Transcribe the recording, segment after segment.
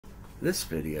This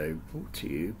video brought to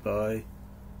you by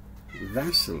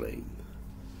Vaseline.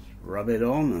 Rub it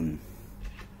on and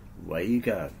away you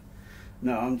go.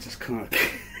 No, I'm just kind of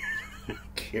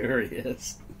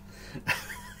curious.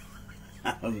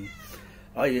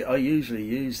 I usually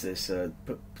use this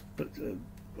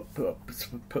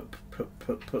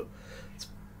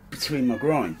between my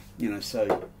groin, you know.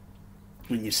 So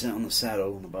when you sit on the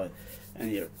saddle on the bike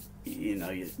and you're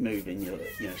moving,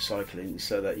 you're cycling,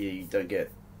 so that you don't get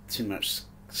too much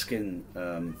skin.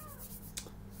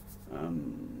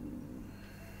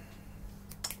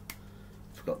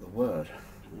 Forgot the word.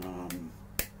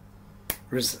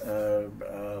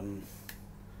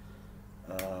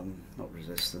 Not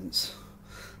resistance.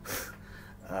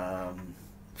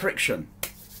 Friction.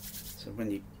 So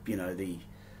when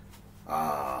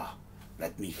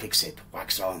let me fix it,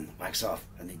 wax on, wax off,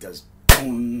 and he does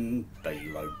boom,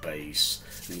 low bass,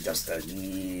 and he does that,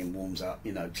 warms up,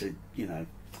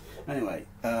 Anyway,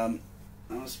 I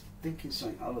was thinking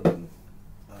something other than.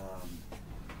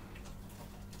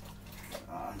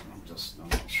 I'm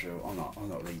not sure. I'm not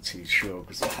really too sure,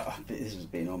 because this has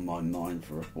been on my mind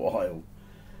for a while.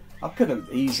 I could have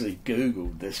easily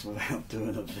Googled this without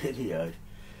doing a video,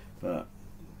 but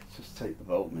just take the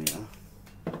voltmeter.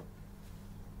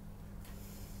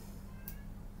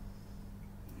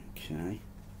 Okay.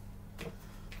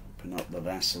 Open up the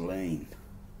Vaseline.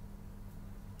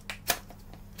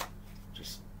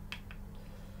 Just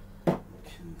okay,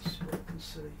 let's see what I can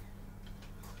see.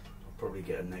 I'll probably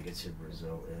get a negative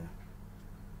result here.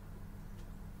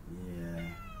 Yeah,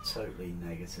 totally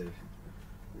negative.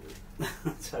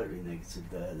 Totally negative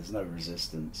there. There's no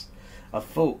resistance. I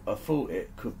thought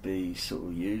it could be sort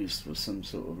of used for some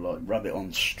sort of like rub it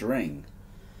on string.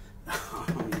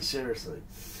 I mean, seriously.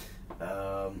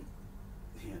 Yeah,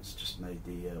 it's just made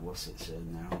the what's it say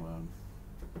now?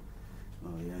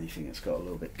 Well, the only thing that's got a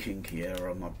little bit kinkier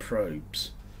are my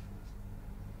probes.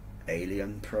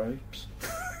 Alien probes.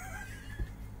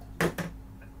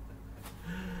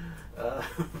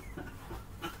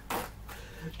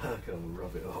 I gotta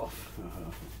rub it off.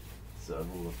 So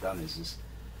all I've done is just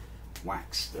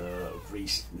waxed,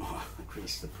 greased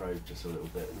the probe just a little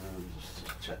bit, and just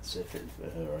check to see if it's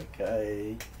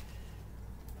okay.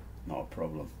 Not a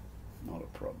problem. Not a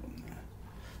problem there.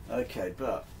 Okay,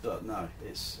 but no,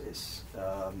 it's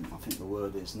I think the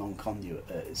word is non-conduit.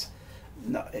 It's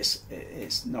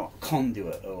not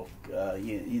conduit, or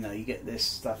you get this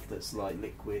stuff that's like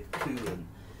liquid coolant,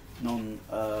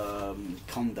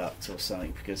 non-conduct or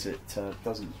something, because it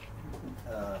doesn't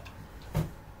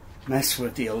mess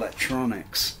with the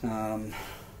electronics. Okay,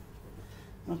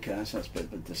 so that's a bit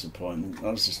of a disappointment. I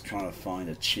was just trying to find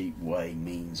a cheap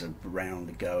means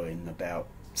around going about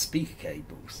speaker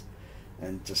cables,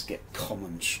 and just get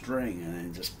common string and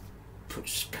then just put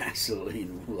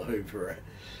Vaseline all over it,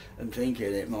 and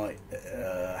thinking it might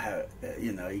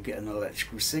you get an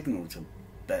electrical signal to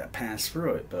pass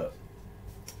through it, but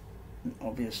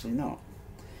obviously not.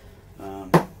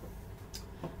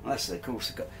 Unless they of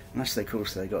course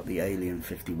they got the Alien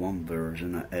 51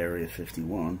 version at Area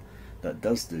 51 that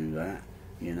does do that,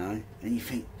 and you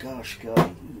think, gosh,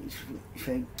 God, you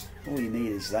think all you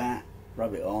need is that.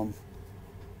 Rub it on,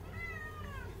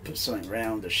 put something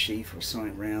round the sheath or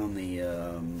something round the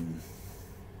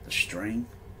string,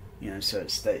 so it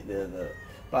stay there.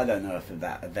 But I don't know if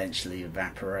that eventually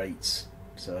evaporates.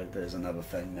 So there's another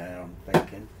thing there. I'm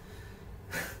thinking.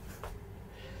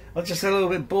 I'm just a little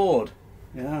bit bored,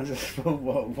 just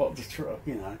what to try,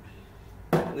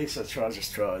 At least I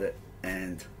just tried it,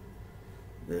 and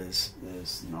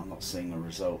I'm not seeing a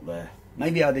result there.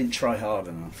 Maybe I didn't try hard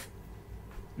enough.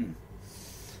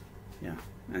 Yeah,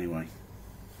 anyway.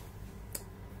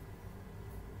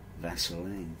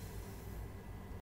 Vaseline.